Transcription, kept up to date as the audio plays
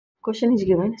Question is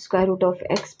given square root of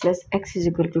x plus x is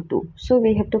equal to 2. So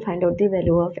we have to find out the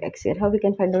value of x here. How we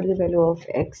can find out the value of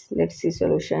x? Let's see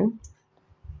solution.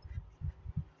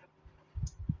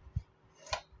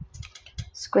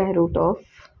 Square root of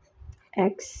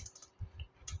x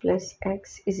plus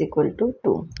x is equal to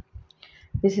 2.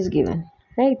 This is given,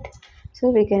 right? So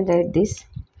we can write this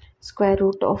square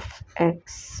root of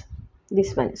x,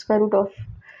 this one, square root of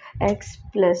x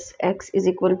plus x is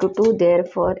equal to 2.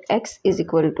 Therefore x is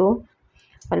equal to,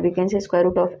 or we can say square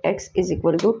root of x is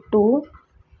equal to 2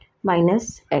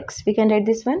 minus x. We can write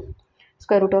this one,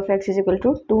 square root of x is equal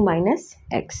to 2 minus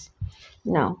x.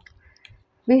 Now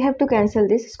we have to cancel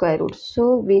this square root,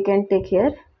 so we can take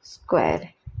here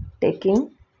square,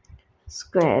 taking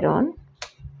square on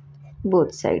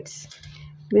both sides.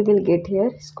 We will get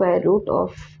here square root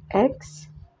of x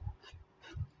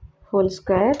whole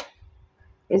square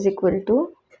is equal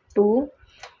to 2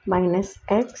 minus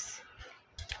x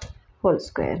whole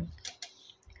square.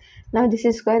 Now this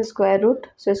is square root,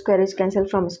 so square is cancelled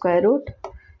from square root.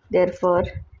 Therefore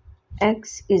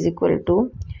x is equal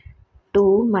to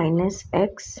 2 minus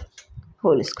x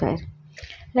whole square,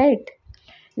 right?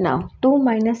 Now 2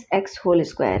 minus x whole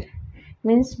square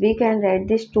means we can write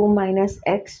this 2 minus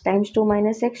x times 2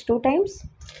 minus x 2 times.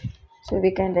 So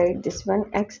we can write this one,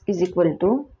 x is equal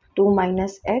to 2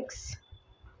 minus x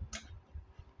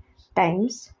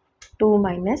times 2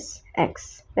 minus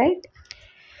x, right?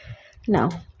 Now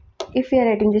if we are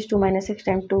writing this 2 minus x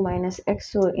times 2 minus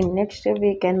x, so in next step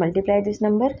we can multiply this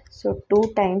number. So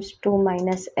 2 times 2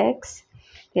 minus x,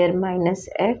 here minus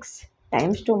x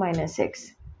times 2 minus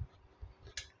x.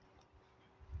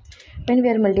 When we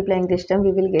are multiplying this term,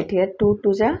 we will get here 2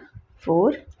 to the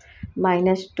 4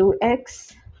 minus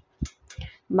 2x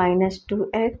minus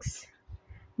 2x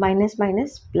minus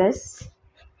minus plus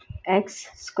x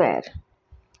square.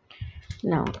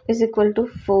 Now is equal to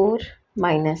 4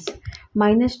 minus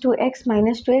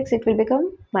 2x, it will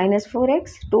become minus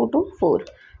 4x, 2 to 4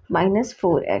 minus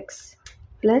 4x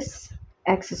plus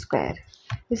x square.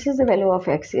 This is the value of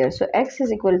x here. So x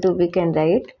is equal to, we can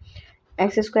write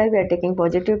x square, we are taking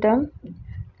positive term,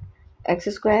 x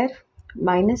square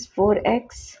minus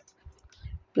 4x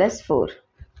plus 4,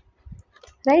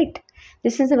 right?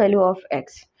 This is the value of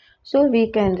x. So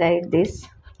we can write this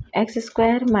x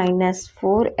square minus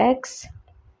 4x,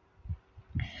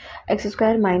 x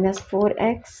square minus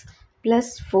 4x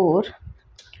plus 4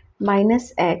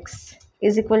 minus x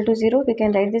is equal to 0. We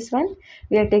can write this one,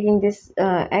 we are taking this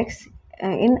x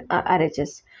in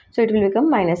RHS, so it will become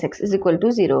minus x is equal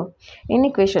to 0 in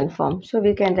equation form. So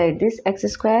we can write this x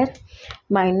square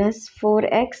minus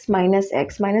 4x minus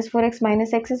x, minus 4x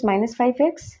minus x is minus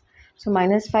 5x, so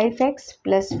minus 5x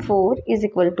plus 4 is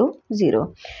equal to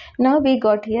 0. Now we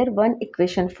got here one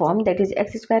equation form, that is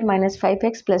x square minus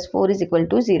 5x plus 4 is equal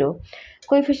to 0.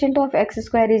 Coefficient of x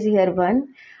square is here 1,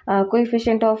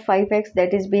 coefficient of 5x,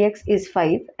 that is bx, is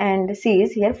 5 and c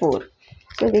is here 4.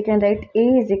 So we can write a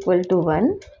is equal to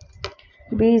 1,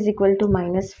 b is equal to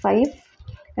minus 5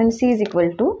 and c is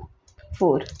equal to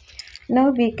 4.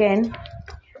 Now we can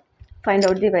find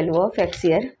out the value of x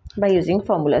here by using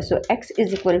formula. So x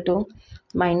is equal to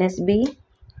minus b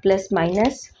plus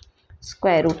minus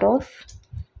square root of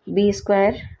b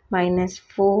square minus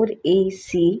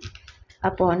 4ac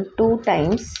upon 2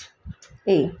 times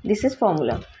a. This is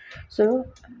formula. So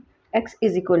x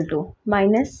is equal to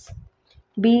minus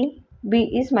b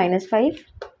is minus 5,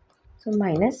 so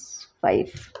minus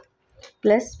 5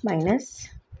 plus minus,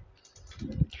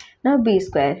 now b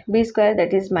square,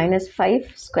 that is minus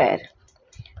 5 square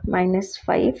minus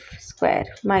 5 square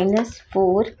minus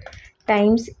 4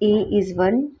 times a is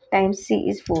 1 times c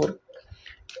is 4,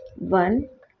 1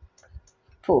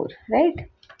 4, right?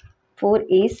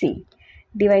 4ac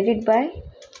divided by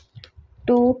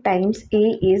 2 times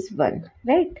a is 1,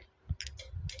 right?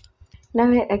 Now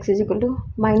here x is equal to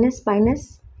minus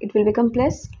minus, it will become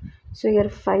plus, so here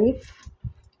 5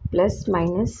 plus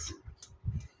minus,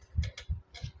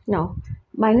 now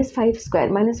minus 5 square,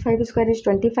 minus 5 square is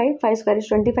 25, 5 square is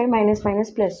 25, minus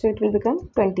minus plus, so it will become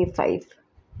 25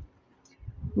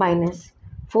 minus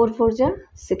 4 4 ja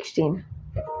 16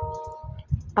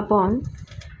 upon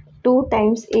 2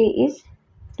 times a is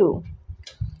 2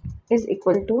 is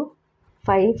equal to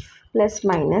 5 plus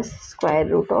minus square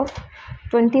root of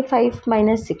 25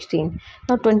 minus 16.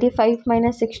 Now 25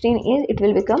 minus 16 is, it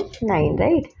will become 9,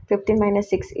 right? 15 minus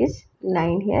 6 is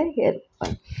 9 here,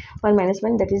 1. 1 minus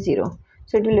 1, that is 0.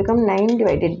 So it will become 9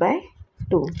 divided by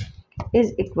 2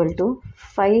 is equal to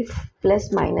 5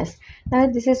 plus minus. Now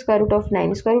this is square root of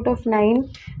 9. Square root of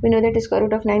 9, we know that square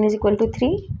root of 9 is equal to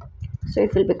 3. So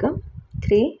it will become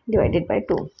 3 divided by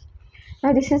 2.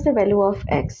 Now this is the value of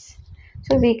x.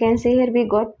 So we can say here we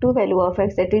got two value of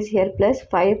x, that is here plus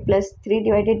 5 plus 3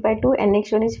 divided by 2, and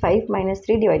next one is 5 minus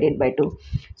 3 divided by 2.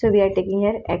 So we are taking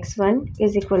here x1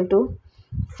 is equal to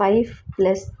 5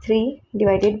 plus 3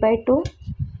 divided by 2,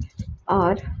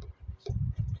 or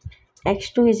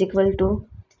x2 is equal to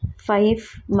 5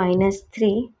 minus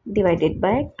 3 divided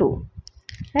by 2.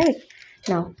 Right?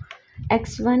 Now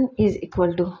x1 is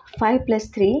equal to 5 plus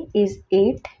 3 is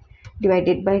 8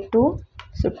 divided by 2.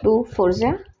 So 2 4s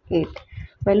are 8.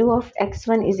 Value of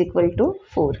x1 is equal to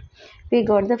 4. We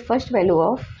got the first value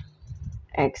of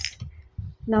x.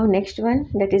 Now next one,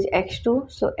 that is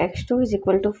x2. So x2 is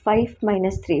equal to 5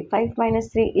 minus 3. 5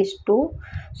 minus 3 is 2.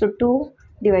 So 2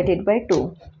 divided by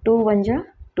 2. 2 1 ja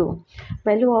 2.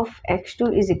 Value of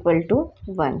x2 is equal to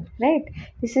 1. Right?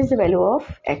 This is the value of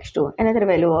x2. Another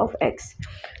value of x.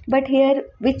 But here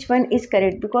which one is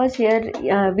correct? Because here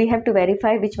we have to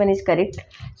verify which one is correct.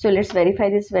 So let's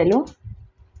verify this value.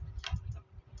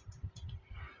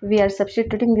 We are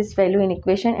substituting this value in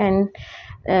equation,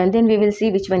 and then we will see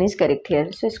which one is correct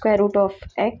here. So square root of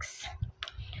x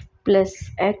plus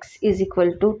x is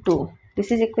equal to 2.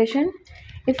 This is equation.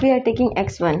 If we are taking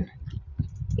x1,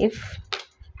 if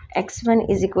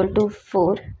x1 is equal to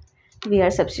 4, we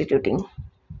are substituting.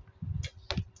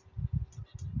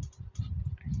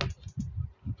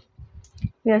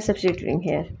 We are substituting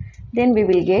here. Then we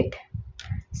will get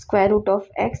square root of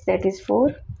x, that is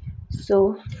 4.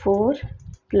 So 4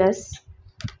 plus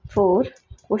 4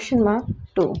 question mark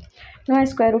 2. Now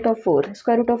square root of 4.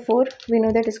 Square root of 4, we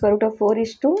know that square root of 4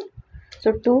 is 2.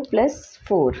 So 2 plus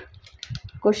 4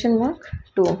 question mark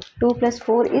 2. 2 plus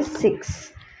 4 is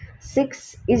 6.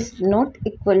 6 is not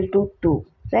equal to 2.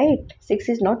 Right? 6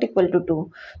 is not equal to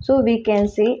 2. So we can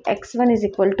say x1 is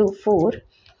equal to 4.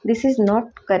 This is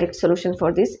not correct solution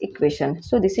for this equation.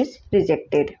 So this is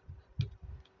rejected.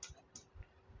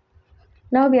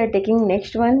 Now we are taking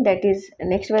next one, that is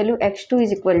next value x2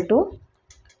 is equal to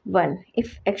 1.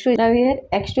 If x2 is, now here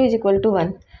x2 is equal to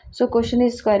 1. So question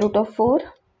is square root of 4,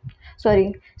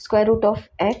 square root of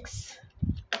x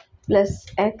plus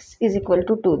x is equal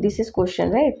to 2. This is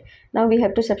question, right? Now we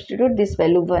have to substitute this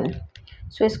value 1.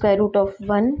 So square root of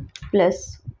 1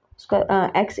 plus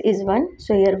x is 1.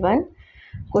 So here 1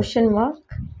 question mark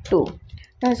 2.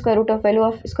 Now square root of value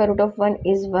of square root of 1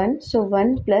 is 1. So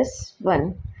 1 plus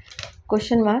 1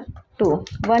 question mark 2.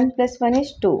 1 plus 1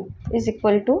 is 2 is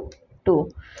equal to 2.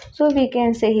 So we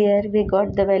can say here we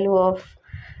got the value of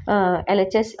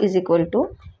LHS is equal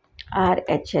to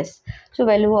RHS. So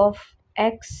value of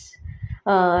x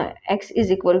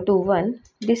is equal to 1.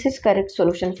 This is correct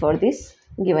solution for this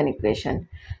given equation.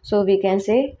 So we can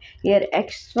say here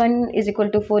x1 is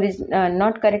equal to 4 is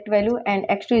not correct value, and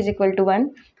x2 is equal to 1,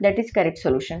 that is correct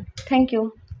solution. Thank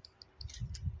you.